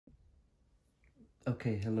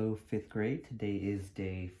Okay, hello 5th grade. Today is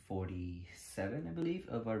day 47, I believe,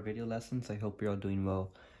 of our video lessons. I hope you're all doing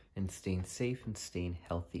well and staying safe and staying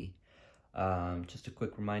healthy. Just a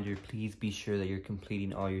quick reminder, please be sure that you're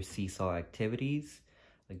completing all your Seesaw activities.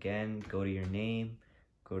 Again, go to your name,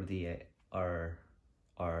 go to the our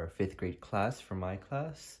 5th grade class for my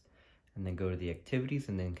class, and then go to the activities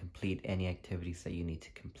and then complete any activities that you need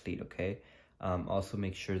to complete, okay? Also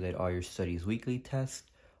make sure that all your studies weekly tests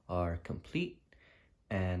are complete.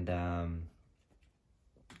 And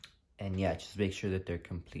yeah, just make sure that they're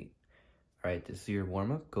complete. All right, this is your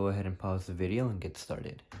warm-up. Go ahead and pause the video and get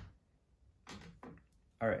started.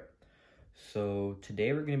 All right, so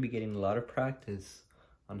today we're going to be getting a lot of practice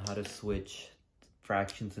on how to switch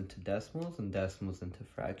fractions into decimals and decimals into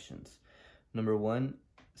fractions. Number one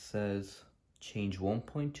says change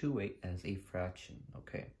 1.28 as a fraction.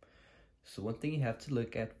 Okay, so one thing you have to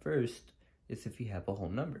look at first is if you have a whole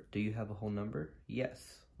number. Do you have a whole number?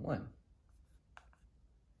 Yes, 1.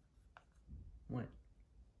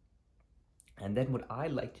 And then what I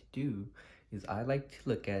like to do is I like to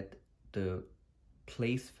look at the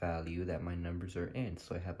place value that my numbers are in.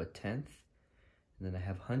 So I have a 10th, and then I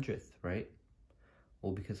have 100th, right?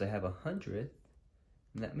 Well, because I have 100th,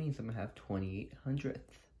 that means I'm gonna have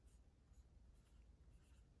 2800th,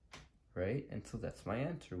 right? And so that's my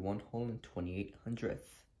answer, 1 whole and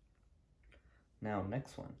 2800th. Now,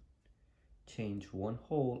 next one, change 1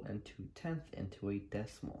 whole and 2/10 into a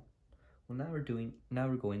decimal. Well, now we're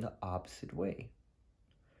going the opposite way.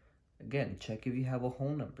 Again, check if you have a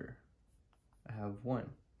whole number. I have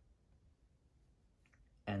 1.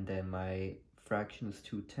 And then my fraction is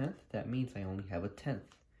 2/10. That means I only have a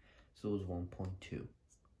 10th. So it's 1.2.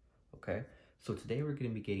 Okay? So today we're going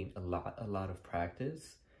to be getting a lot of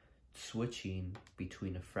practice switching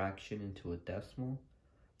between a fraction into a decimal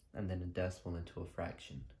and then a decimal into a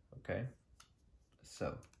fraction. Okay?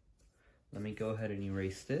 So let me go ahead and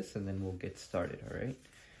erase this and then we'll get started, all right?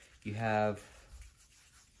 You have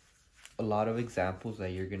a lot of examples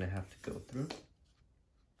that you're going to have to go through.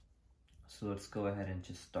 So let's go ahead and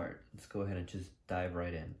just start. Let's go ahead and just dive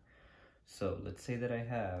right in. So let's say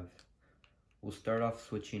that we'll start off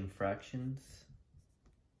switching fractions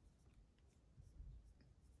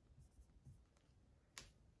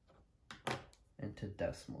into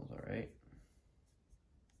decimals, all right?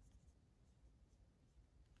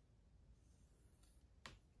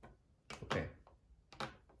 Okay,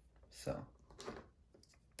 so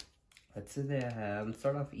let's say that let's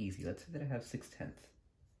start off easy. Let's say that I have 6/10.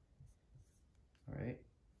 All right.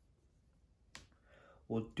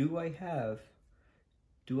 Well, do I have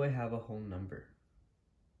a whole number?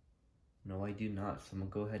 No, I do not. So I'm gonna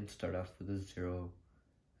go ahead and start off with a 0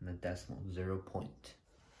 and a decimal, 0 point.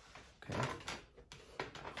 Okay.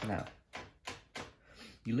 Now,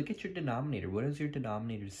 you look at your denominator. What does your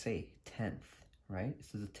denominator say? 10th, right?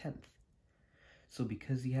 This is a 10th. So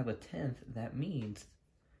because you have a 10th, that means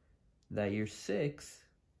that your 6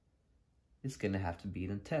 is gonna have to be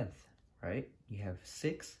the 10th, right? You have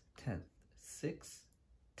 6/10,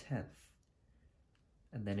 6/10.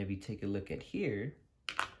 And then if you take a look at here,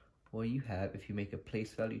 well, you have, if you make a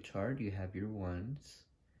place value chart, you have your 1s,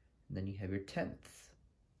 and then you have your 10ths.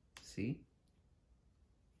 See?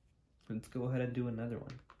 Let's go ahead and do another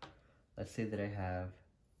one. Let's say that I have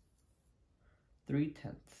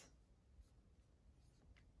 3/10.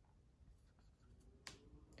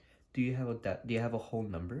 Do you have a whole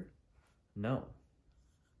number? No.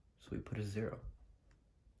 So we put a 0.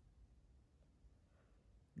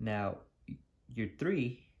 Now, your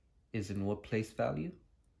 3 is in what place value?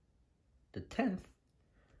 The 10th.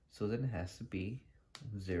 So then it has to be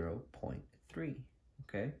 0.3.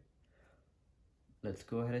 Okay? Let's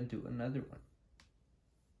go ahead and do another one.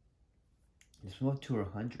 Let's move on to our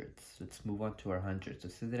hundredths. Let's move on to our hundredths.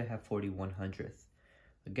 Let's say that I have 41/100th.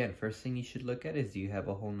 Again, first thing you should look at is, do you have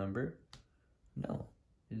a whole number? No,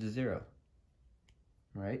 it's 0,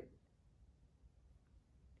 right?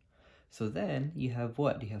 So then you have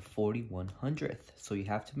what? You have 41/100th. So you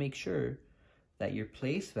have to make sure that your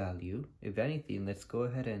place value, if anything, let's go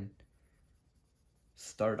ahead and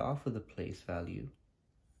start off with a place value,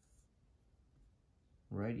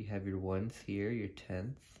 right? You have your 1s here, your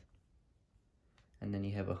 10th, and then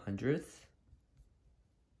you have 100th.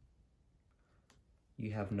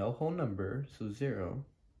 You have no whole number, so 0.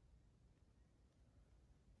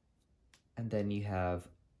 And then you have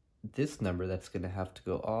this number that's going to have to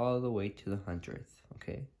go all the way to the 100th,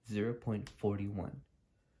 okay? 0.41.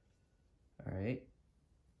 All right.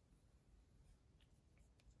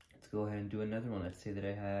 Let's go ahead and do another one. Let's say that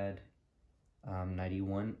I had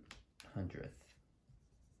 91/100th.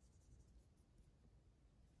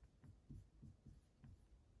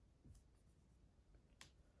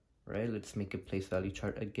 All right, let's make a place value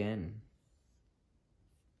chart again.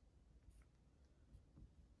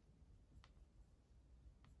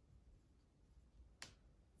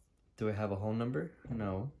 Do I have a whole number?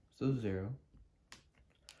 No, so 0.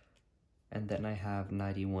 And then I have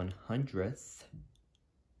 91/100th.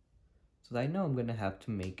 So I know I'm gonna have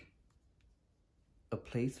to make a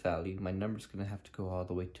place value. My number's gonna have to go all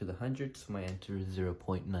the way to the hundreds, so my answer is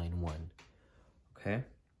 0.91. Okay?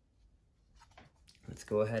 Let's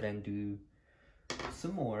go ahead and do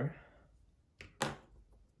some more. But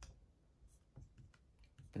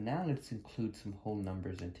now let's include some whole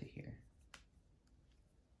numbers into here.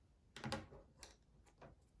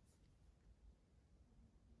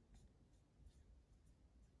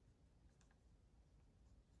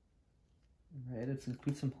 All right, let's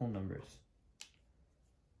include some whole numbers.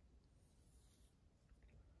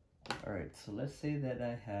 All right, so let's say that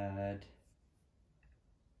I had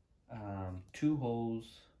 2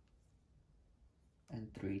 wholes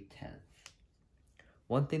and 3/10.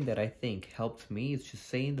 One thing that I think helps me is just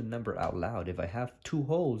saying the number out loud. If I have 2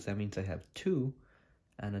 wholes, that means I have 2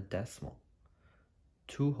 and a decimal.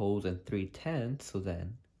 2 wholes and 3/10, so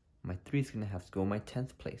then my 3 is going to have to go in my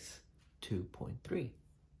 10th place, 2.3,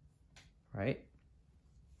 right?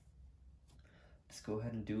 Let's go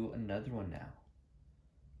ahead and do another one now.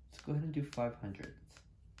 Let's go ahead and do 500.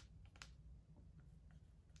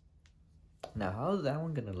 Now, how is that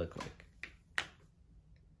one going to look like?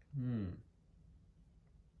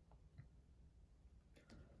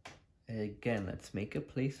 Again, let's make a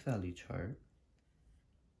place value chart.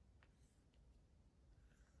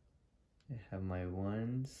 I have my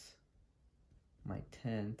ones, my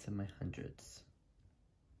tenths, and my hundreds.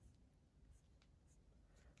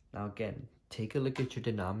 Now again, take a look at your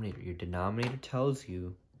denominator. Your denominator tells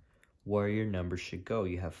you where your number should go.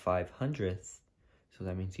 You have 500ths, so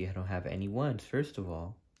that means you don't have any ones, first of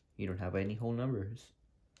all. You don't have any whole numbers.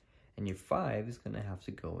 And your 5 is going to have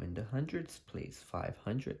to go in the hundreds place,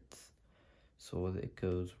 500ths. So it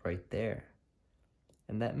goes right there.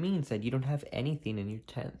 And that means that you don't have anything in your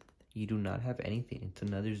 10th. You do not have anything. It's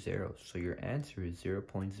another 0. So your answer is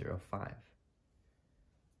 0.05.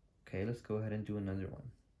 Okay, let's go ahead and do another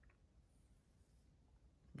one.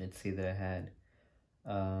 Let's say that I had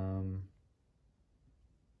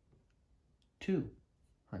 2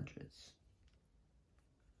 hundreds.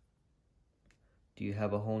 Do you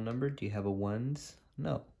have a whole number? Do you have a ones?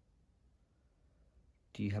 No.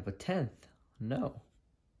 Do you have a 10th? No.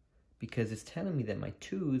 Because it's telling me that my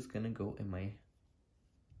 2 is going to go in my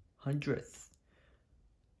 100th.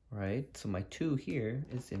 Right? So my 2 here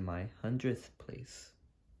is in my 100th place.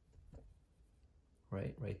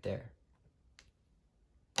 Right there.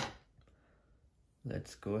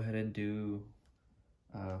 Let's go ahead and do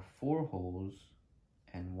 4 wholes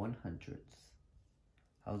and 100ths.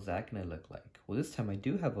 How's that going to look like? Well, this time I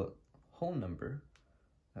do have a whole number.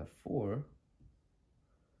 I have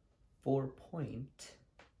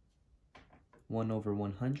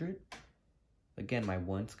 4.1/100. Again, my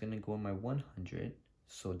 1's going to go in my 100.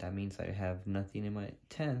 So that means I have nothing in my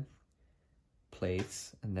 10th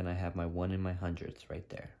place. And then I have my 1 in my hundreds right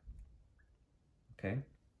there. Okay?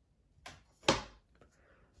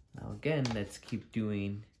 Now again, let's keep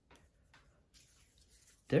doing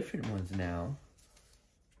different ones now.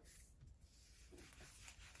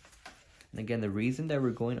 And again, the reason that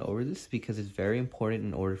we're going over this is because it's very important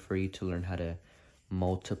in order for you to learn how to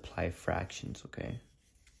multiply fractions, okay?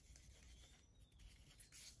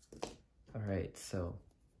 All right, so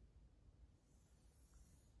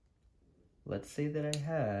let's say that I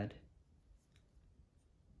had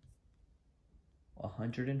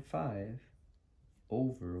 105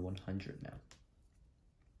 over 100 now.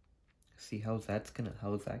 See how is that gonna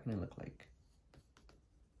look like?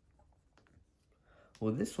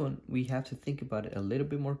 Well, this one, we have to think about it a little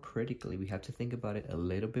bit more critically. We have to think about it a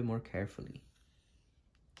little bit more carefully.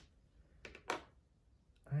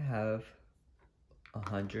 I have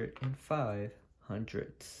 105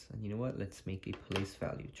 hundredths. And you know what? Let's make a place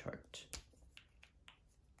value chart.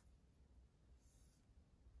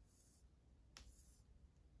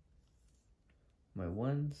 My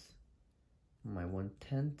ones, my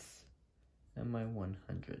 1/10ths, and my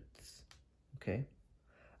 100ths. Okay?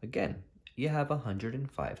 Again, you have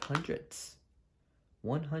 105 hundredths.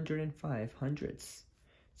 105 hundredths.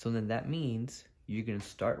 So then that means you're going to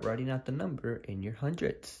start writing out the number in your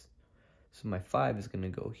hundredths. So my 5 is going to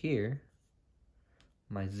go here.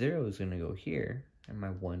 My 0 is going to go here. And my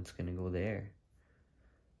 1's going to go there.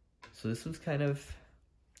 So this was kind of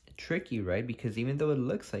tricky, right? Because even though it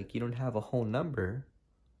looks like you don't have a whole number,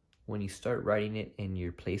 when you start writing it in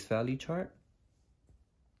your place value chart,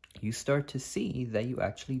 you start to see that you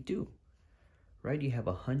actually do, right? You have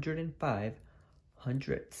 105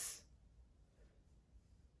 hundredths.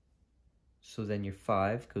 So then your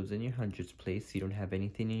 5 goes in your hundredths place. You don't have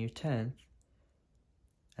anything in your tenth.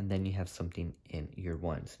 And then you have something in your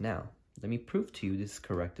ones. Now, let me prove to you this is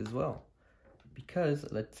correct as well. Because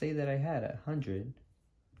let's say that I had 100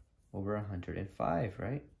 over 105,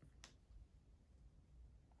 right?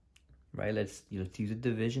 Right, let's use a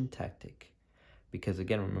division tactic. Because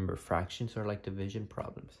again, remember, fractions are like division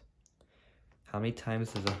problems. How many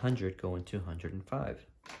times does 100 go into 105?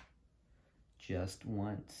 Just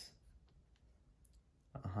once.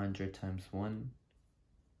 100 times 1,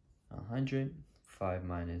 100. 5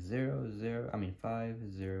 minus 0, 0.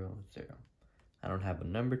 5, 0, 0. I don't have a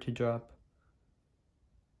number to drop.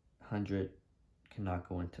 100 cannot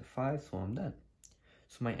go into 5, so I'm done.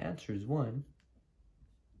 So my answer is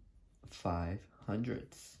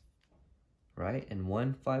 1/500, right? And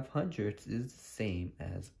 1/500 is the same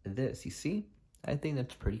as this. You see? I think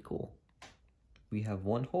that's pretty cool. We have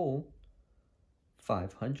 1 whole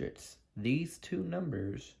 500. These two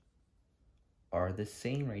numbers are the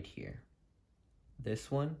same right here.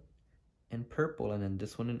 This one in purple and then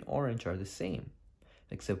this one in orange are the same,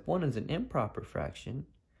 except one is an improper fraction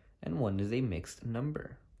and one is a mixed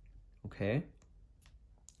number, okay?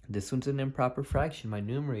 This one's an improper fraction. My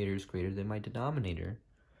numerator is greater than my denominator.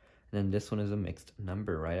 And then this one is a mixed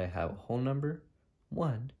number, right? I have a whole number,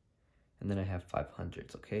 1, and then I have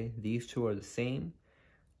 500s, okay? These two are the same,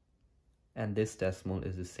 and this decimal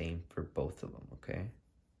is the same for both of them, okay?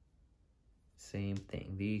 Same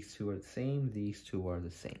thing. These two are the same. These two are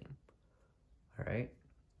the same. All right?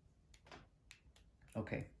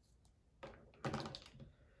 Okay.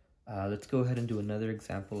 Let's go ahead and do another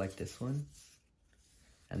example like this one.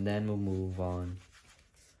 And then we'll move on,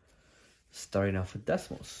 starting off with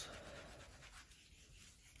decimals.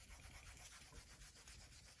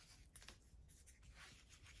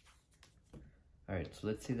 All right, so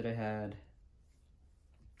let's say that I had,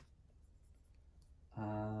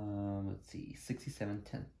 let's see,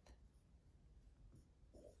 67/10.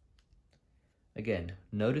 Again,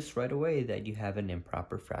 notice right away that you have an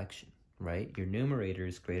improper fraction, right? Your numerator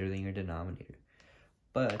is greater than your denominator.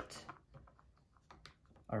 But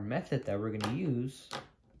our method that we're going to use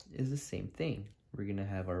is the same thing. We're going to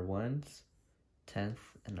have our ones, tenth,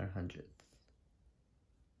 and our hundredths.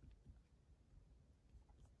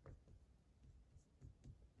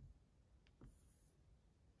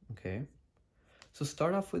 Okay, so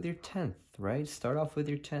start off with your tenth, right? Start off with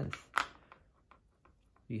your tenth.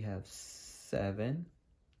 You have 7,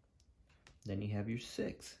 then you have your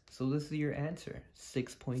 6. So this is your answer,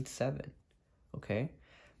 6.7, okay?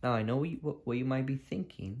 Now I know what you might be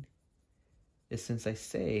thinking is, since I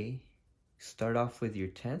say start off with your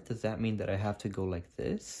tenth, does that mean that I have to go like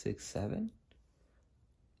this, 6, 7?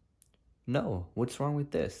 No, what's wrong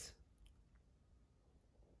with this?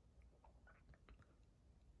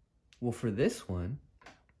 Well, for this one,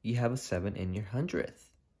 you have a 7 in your hundredth.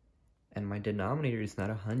 And my denominator is not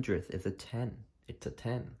a hundredth, it's a 10. It's a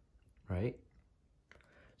 10, right?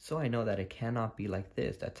 So I know that it cannot be like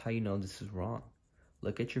this. That's how you know this is wrong.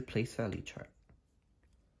 Look at your place value chart.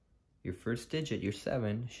 Your first digit, your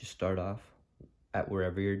 7, should start off at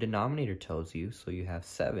wherever your denominator tells you. So you have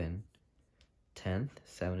 7, 10th,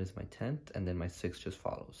 7 is my 10th, and then my 6 just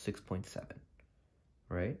follows, 6.7,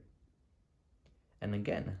 right? And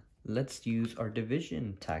again, let's use our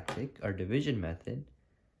division tactic, our division method,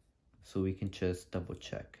 so we can just double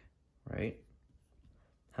check, right?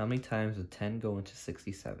 How many times does 10 go into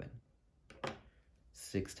 67?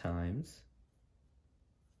 6 times.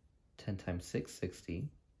 10 times 6, 60.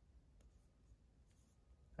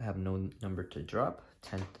 I have no number to drop.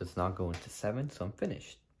 10 does not go into 7, so I'm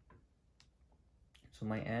finished. So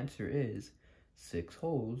my answer is 6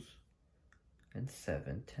 wholes and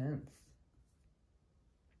 7/10.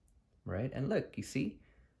 Right? And look, you see?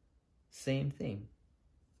 Same thing.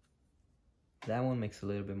 That one makes a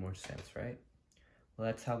little bit more sense, right? Well,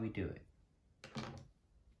 that's how we do it.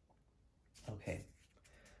 Okay.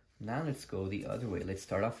 Now let's go the other way. Let's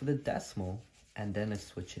start off with a decimal, and then let's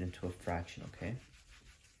switch it into a fraction, okay?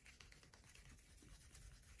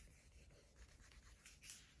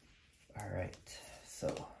 All right,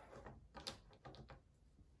 so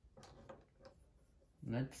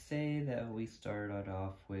let's say that we started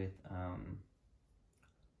off with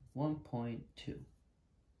 1.2.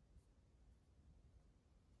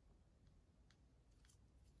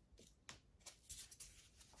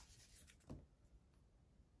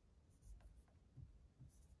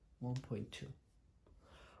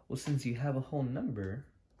 Well, since you have a whole number,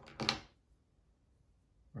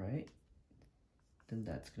 right, then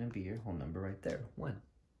that's going to be your whole number right there, 1.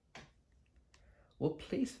 What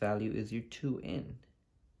place value is your 2 in?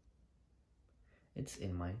 It's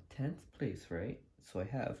in my 10th place, right? So I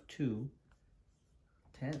have 2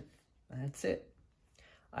 10th. That's it.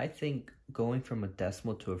 I think going from a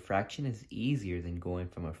decimal to a fraction is easier than going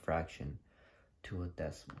from a fraction to a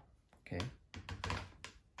decimal, okay?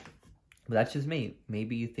 But that's just me.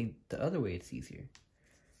 Maybe you think the other way it's easier.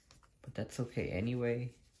 But that's okay.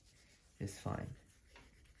 Anyway, is fine.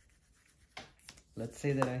 Let's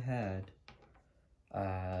say that I had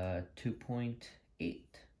 2.8.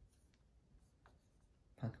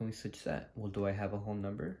 How can we switch that? Well, do I have a whole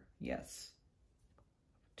number? Yes.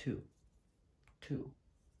 2.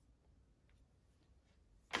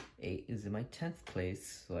 8 is in my 10th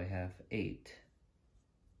place, so I have 8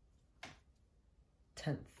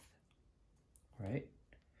 10th, right?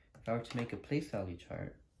 If I were to make a place value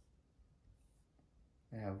chart,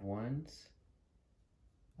 I have 1s,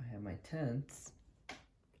 I have my 10ths,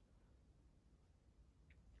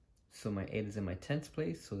 so my 8 is in my 10th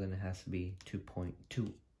place, so then it has to be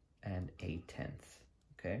 2.2 and a 10th,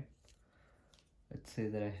 okay? Let's say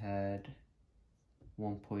that I had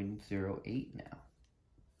 1.08 now.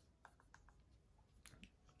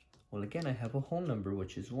 Well, again, I have a whole number,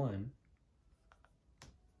 which is 1.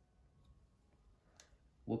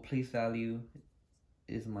 What place value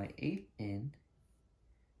is my 8 in?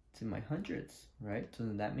 It's in my hundreds, right? So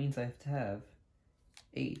then that means I have to have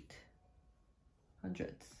 8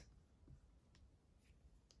 hundredths.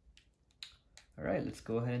 All right, let's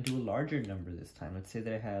go ahead and do a larger number this time. Let's say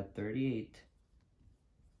that I had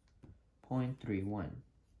 38.31.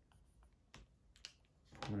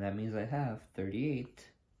 And that means I have 38.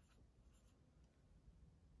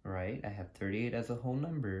 Right, I have 38 as a whole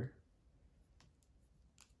number.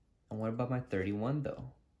 And what about my 31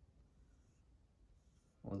 though?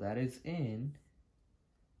 Well, that is in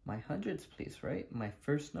my hundreds place, right? My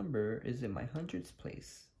first number is in my hundreds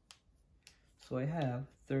place. So I have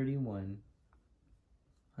 31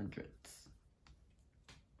 hundredths.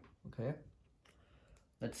 Okay,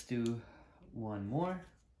 let's do one more.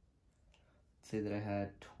 Let's say that I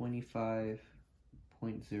had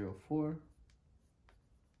 25.04.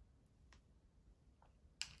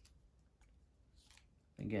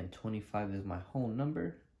 Again, 25 is my whole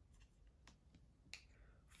number.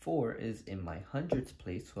 4 is in my hundredths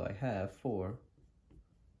place, so I have 4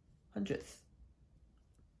 hundredths.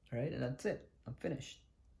 All right, and that's it. I'm finished.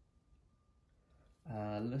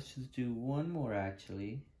 Let's just do one more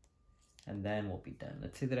actually, and then we'll be done.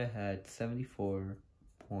 Let's say that I had 74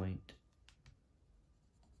 point,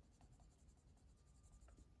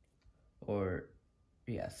 or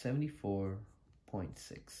yeah,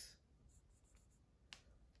 74.6.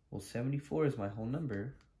 Well, 74 is my whole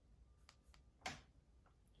number.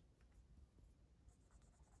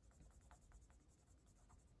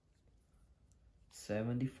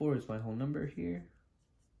 $74 is my whole number here.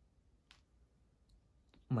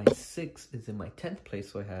 My 6 is in my 10th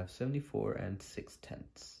place, so I have 74 and 6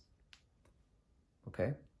 tenths.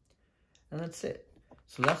 Okay, and that's it.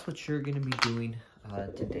 So that's what you're going to be doing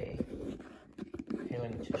today. Okay,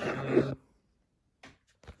 let me just show you.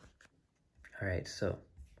 All right, so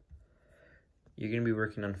you're going to be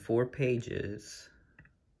working on 4 pages,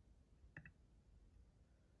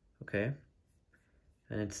 okay?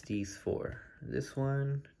 And it's these 4. This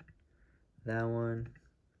one, that one,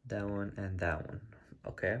 that one, and that one,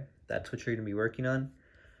 okay? That's what you're going to be working on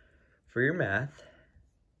for your math.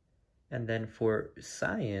 And then for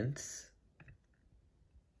science,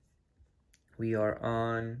 we are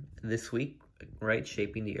on this week, right?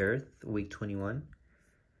 Shaping the Earth, week 21.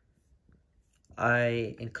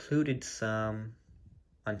 I included some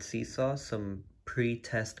on Seesaw, some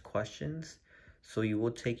pre-test questions. So you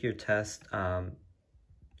will take your test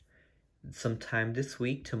sometime this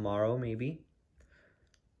week, tomorrow maybe.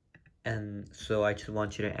 And so I just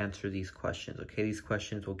want you to answer these questions, okay? These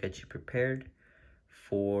questions will get you prepared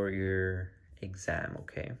for your exam,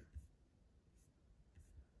 okay?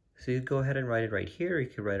 So you go ahead and write it right here, or you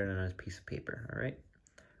can write it on a piece of paper, all right?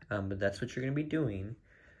 But that's what you're going to be doing.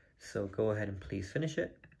 So go ahead and please finish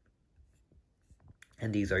it.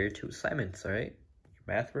 And these are your 2 assignments, all right? Your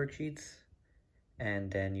math worksheets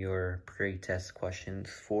and then your pre-test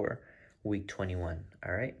questions for week 21,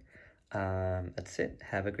 all right? That's it.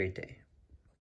 Have a great day.